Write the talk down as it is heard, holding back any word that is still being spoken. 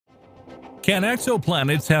Can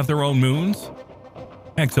exoplanets have their own moons?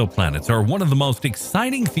 Exoplanets are one of the most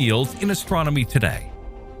exciting fields in astronomy today.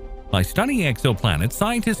 By studying exoplanets,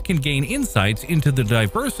 scientists can gain insights into the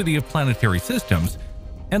diversity of planetary systems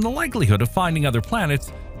and the likelihood of finding other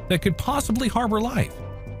planets that could possibly harbor life.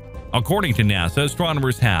 According to NASA,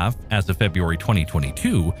 astronomers have, as of February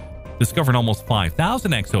 2022, discovered almost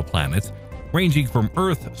 5,000 exoplanets, ranging from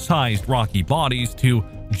Earth-sized rocky bodies to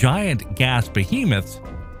giant gas behemoths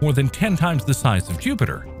more than 10 times the size of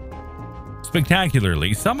Jupiter.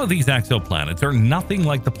 Spectacularly, some of these exoplanets are nothing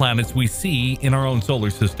like the planets we see in our own solar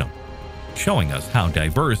system, showing us how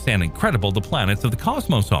diverse and incredible the planets of the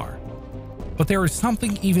cosmos are. But there is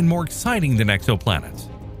something even more exciting than exoplanets: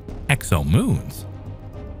 exomoons.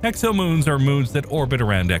 Exomoons are moons that orbit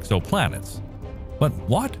around exoplanets. But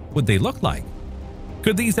what would they look like?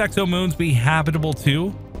 Could these exomoons be habitable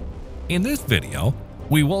too? In this video,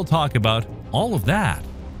 we will talk about all of that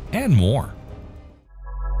and more.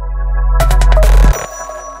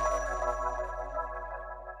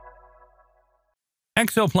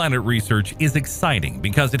 Exoplanet research is exciting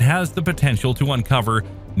because it has the potential to uncover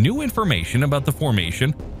new information about the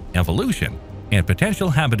formation, evolution, and potential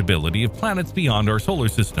habitability of planets beyond our solar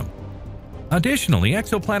system. Additionally,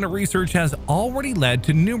 exoplanet research has already led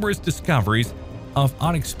to numerous discoveries of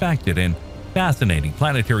unexpected and fascinating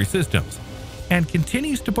planetary systems, and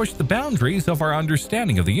continues to push the boundaries of our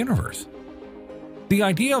understanding of the universe. The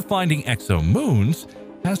idea of finding exomoons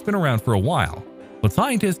has been around for a while, but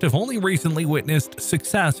scientists have only recently witnessed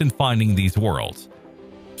success in finding these worlds.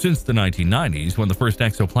 Since the 1990s, when the first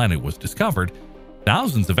exoplanet was discovered,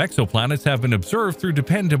 thousands of exoplanets have been observed through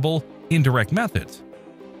dependable, indirect methods.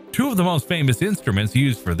 Two of the most famous instruments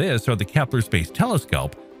used for this are the Kepler Space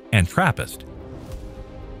Telescope and TRAPPIST.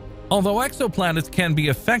 Although exoplanets can be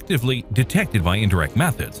effectively detected by indirect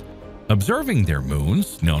methods, observing their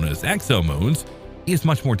moons, known as exomoons, is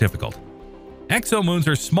much more difficult. Exomoons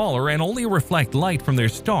are smaller and only reflect light from their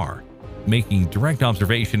star, making direct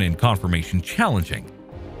observation and confirmation challenging.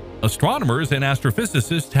 Astronomers and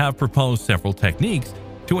astrophysicists have proposed several techniques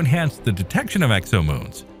to enhance the detection of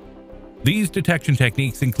exomoons. These detection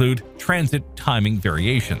techniques include transit timing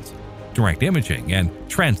variations, direct imaging, and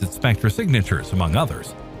transit spectra signatures, among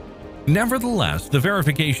others. Nevertheless, the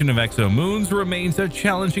verification of exomoons remains a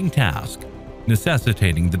challenging task,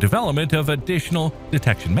 necessitating the development of additional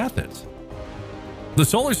detection methods. The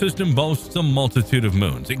solar system boasts a multitude of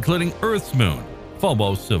moons, including Earth's moon,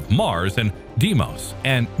 Phobos of Mars, and Deimos,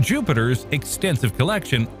 and Jupiter's extensive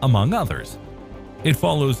collection, among others. It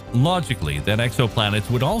follows logically that exoplanets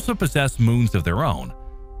would also possess moons of their own.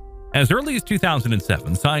 As early as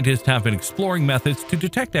 2007, scientists have been exploring methods to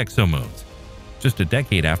detect exomoons, just a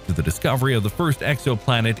decade after the discovery of the first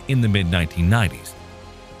exoplanet in the mid-1990s.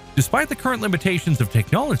 Despite the current limitations of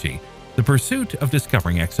technology, the pursuit of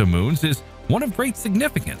discovering exomoons is one of great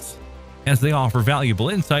significance, as they offer valuable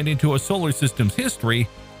insight into a solar system's history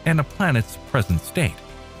and a planet's present state.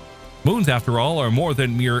 Moons, after all, are more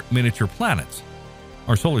than mere miniature planets.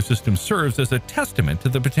 Our solar system serves as a testament to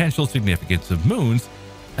the potential significance of moons,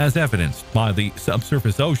 as evidenced by the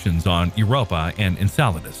subsurface oceans on Europa and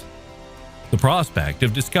Enceladus. The prospect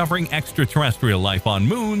of discovering extraterrestrial life on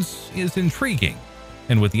moons is intriguing,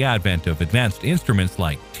 and with the advent of advanced instruments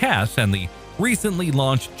like TESS and the recently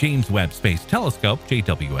launched James Webb Space Telescope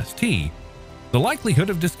 (JWST), the likelihood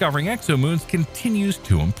of discovering exomoons continues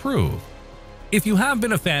to improve. If you have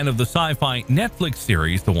been a fan of the sci-fi Netflix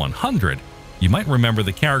series The 100, you might remember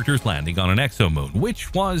the characters landing on an exomoon,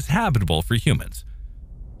 which was habitable for humans.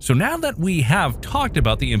 So now that we have talked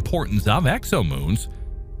about the importance of exomoons,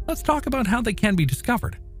 let's talk about how they can be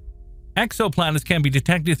discovered. Exoplanets can be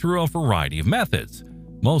detected through a variety of methods,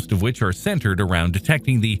 most of which are centered around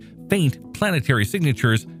detecting the faint planetary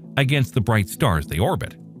signatures against the bright stars they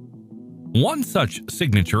orbit. One such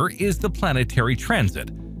signature is the planetary transit,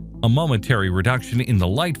 a momentary reduction in the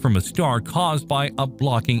light from a star caused by a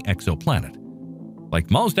blocking exoplanet. Like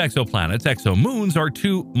most exoplanets, exomoons are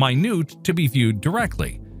too minute to be viewed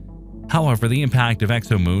directly. However, the impact of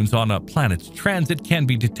exomoons on a planet's transit can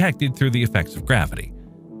be detected through the effects of gravity.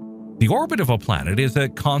 The orbit of a planet is a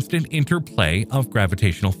constant interplay of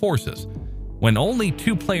gravitational forces. When only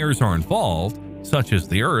two players are involved, such as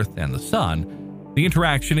the Earth and the Sun, the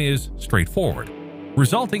interaction is straightforward,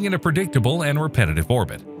 resulting in a predictable and repetitive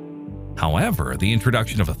orbit. However, the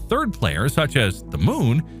introduction of a third player, such as the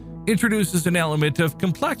Moon, introduces an element of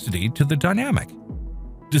complexity to the dynamic.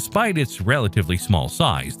 Despite its relatively small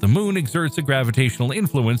size, the Moon exerts a gravitational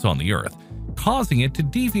influence on the Earth, causing it to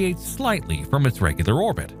deviate slightly from its regular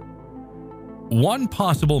orbit. One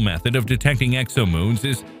possible method of detecting exomoons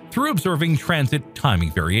is through observing transit timing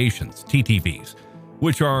variations, TTVs,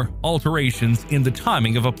 which are alterations in the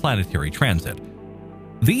timing of a planetary transit.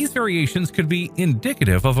 These variations could be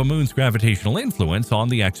indicative of a moon's gravitational influence on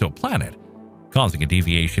the exoplanet, causing a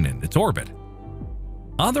deviation in its orbit.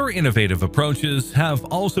 Other innovative approaches have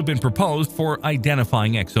also been proposed for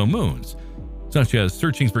identifying exomoons, such as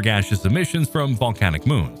searching for gaseous emissions from volcanic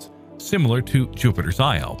moons, similar to Jupiter's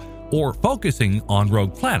Io, or focusing on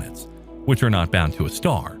rogue planets, which are not bound to a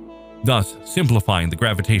star, thus simplifying the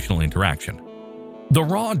gravitational interaction. The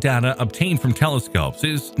raw data obtained from telescopes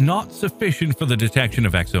is not sufficient for the detection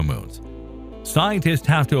of exomoons. Scientists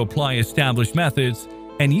have to apply established methods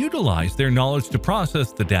and utilize their knowledge to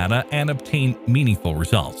process the data and obtain meaningful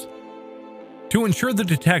results. To ensure the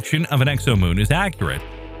detection of an exomoon is accurate,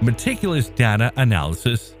 meticulous data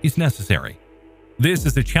analysis is necessary. This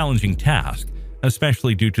is a challenging task,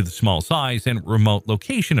 especially due to the small size and remote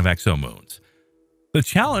location of exomoons. The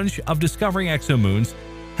challenge of discovering exomoons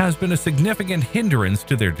has been a significant hindrance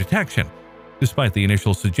to their detection, despite the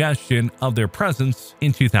initial suggestion of their presence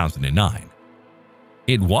in 2009.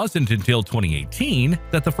 It wasn't until 2018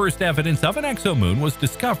 that the first evidence of an exomoon was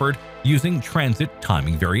discovered using transit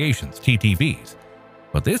timing variations, TTVs,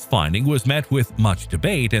 but this finding was met with much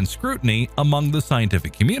debate and scrutiny among the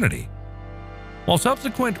scientific community. While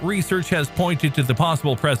subsequent research has pointed to the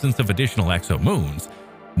possible presence of additional exomoons,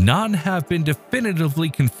 none have been definitively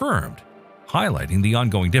confirmed, highlighting the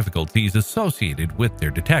ongoing difficulties associated with their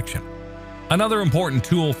detection. Another important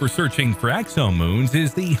tool for searching for exomoons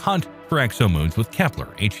is the hunt for exomoons with Kepler,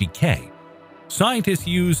 HEK. Scientists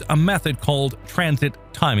use a method called transit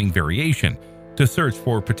timing variation to search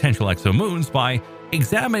for potential exomoons by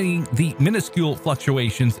examining the minuscule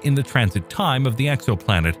fluctuations in the transit time of the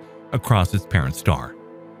exoplanet across its parent star.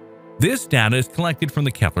 This data is collected from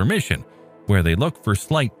the Kepler mission, where they look for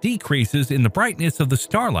slight decreases in the brightness of the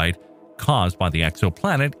starlight caused by the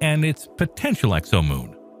exoplanet and its potential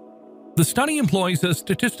exomoon. The study employs a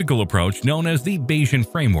statistical approach known as the Bayesian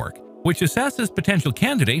framework, which assesses potential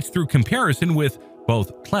candidates through comparison with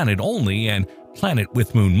both planet-only and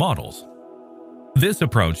planet-with-moon models. This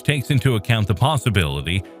approach takes into account the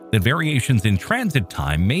possibility that variations in transit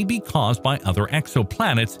time may be caused by other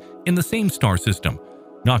exoplanets in the same star system,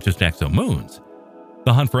 not just exomoons.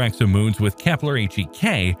 The hunt for exomoons with Kepler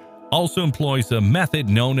HEK also employs a method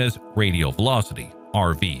known as radial velocity,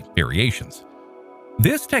 RV, variations.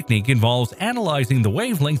 This technique involves analyzing the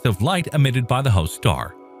wavelength of light emitted by the host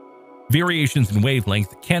star. Variations in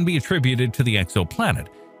wavelength can be attributed to the exoplanet.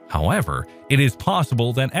 However, it is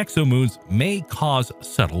possible that exomoons may cause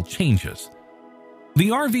subtle changes. The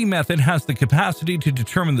RV method has the capacity to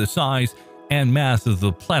determine the size and mass of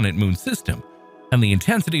the planet-moon system, and the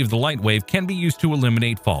intensity of the light wave can be used to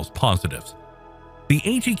eliminate false positives. The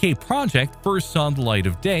HEK project first saw the light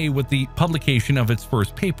of day with the publication of its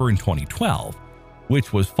first paper in 2012,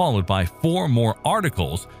 which was followed by 4 more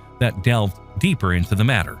articles that delved deeper into the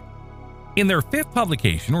matter. In their 5th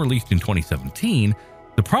publication, released in 2017,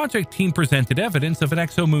 the project team presented evidence of an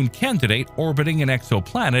exomoon candidate orbiting an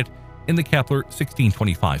exoplanet in the Kepler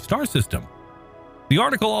 1625 star system. The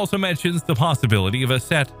article also mentions the possibility of a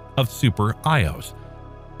set of super Ios.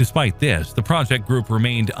 Despite this, the project group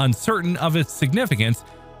remained uncertain of its significance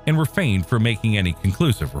and refrained from making any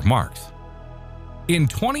conclusive remarks. In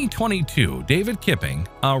 2022, David Kipping,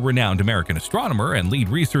 a renowned American astronomer and lead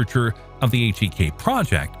researcher of the HEK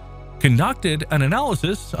project, conducted an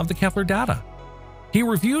analysis of the Kepler data. He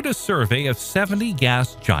reviewed a survey of 70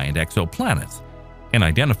 gas giant exoplanets and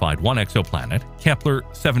identified one exoplanet, Kepler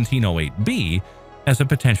 1708b, as a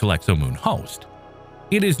potential exomoon host.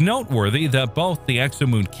 It is noteworthy that both the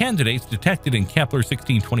exomoon candidates detected in Kepler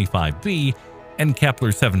 1625b and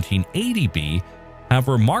Kepler 1780b have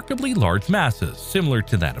remarkably large masses similar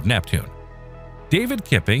to that of Neptune. David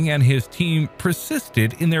Kipping and his team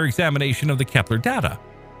persisted in their examination of the Kepler data,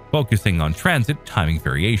 focusing on transit timing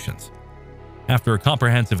variations. After a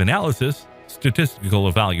comprehensive analysis, statistical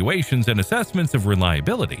evaluations, and assessments of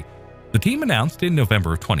reliability, the team announced in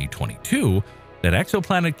November of 2022 that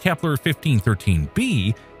exoplanet Kepler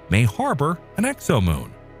 1513b may harbor an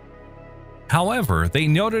exomoon. However, they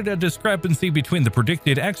noted a discrepancy between the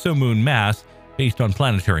predicted exomoon mass based on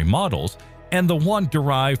planetary models and the one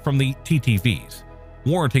derived from the TTVs,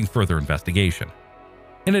 warranting further investigation.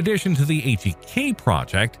 In addition to the HEK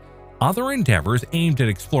project, other endeavors aimed at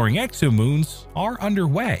exploring exomoons are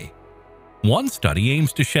underway. One study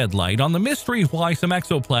aims to shed light on the mystery of why some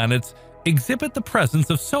exoplanets exhibit the presence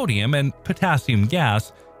of sodium and potassium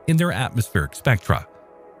gas in their atmospheric spectra.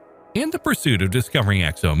 In the pursuit of discovering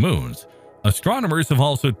exomoons, Astronomers have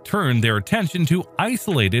also turned their attention to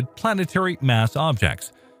isolated planetary mass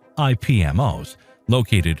objects, IPMOs,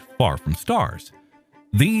 located far from stars.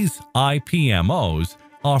 These IPMOs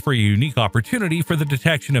offer a unique opportunity for the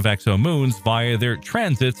detection of exomoons via their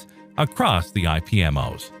transits across the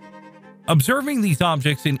IPMOs. Observing these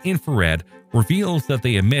objects in infrared reveals that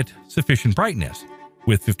they emit sufficient brightness,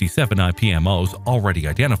 with 57 IPMOs already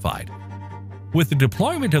identified. With the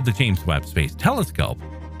deployment of the James Webb Space Telescope,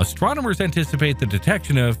 astronomers anticipate the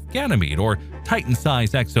detection of Ganymede or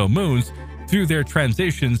Titan-sized exomoons through their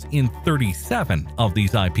transitions in 37 of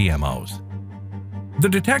these IPMOs. The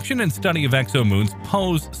detection and study of exomoons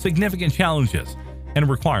pose significant challenges and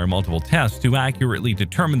require multiple tests to accurately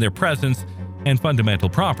determine their presence and fundamental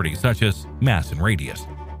properties such as mass and radius.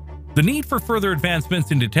 The need for further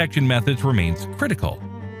advancements in detection methods remains critical.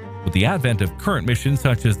 With the advent of current missions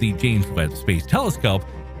such as the James Webb Space Telescope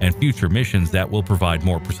and future missions that will provide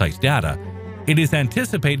more precise data, it is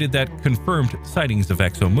anticipated that confirmed sightings of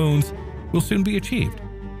exomoons will soon be achieved.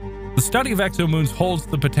 The study of exomoons holds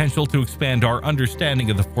the potential to expand our understanding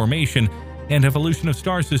of the formation and evolution of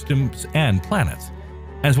star systems and planets,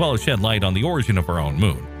 as well as shed light on the origin of our own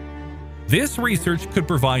moon. This research could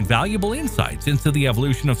provide valuable insights into the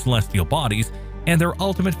evolution of celestial bodies and their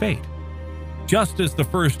ultimate fate. Just as the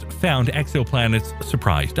first found exoplanets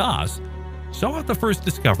surprised us, so have the first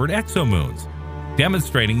discovered exomoons,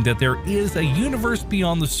 demonstrating that there is a universe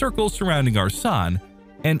beyond the circle surrounding our Sun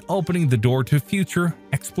and opening the door to future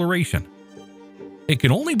exploration. It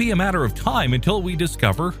can only be a matter of time until we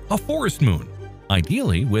discover a forest moon,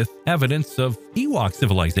 ideally with evidence of Ewok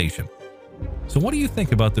civilization. So what do you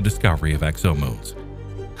think about the discovery of exomoons?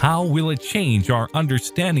 How will it change our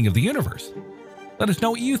understanding of the universe? Let us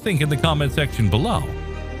know what you think in the comment section below,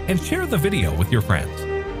 and share the video with your friends.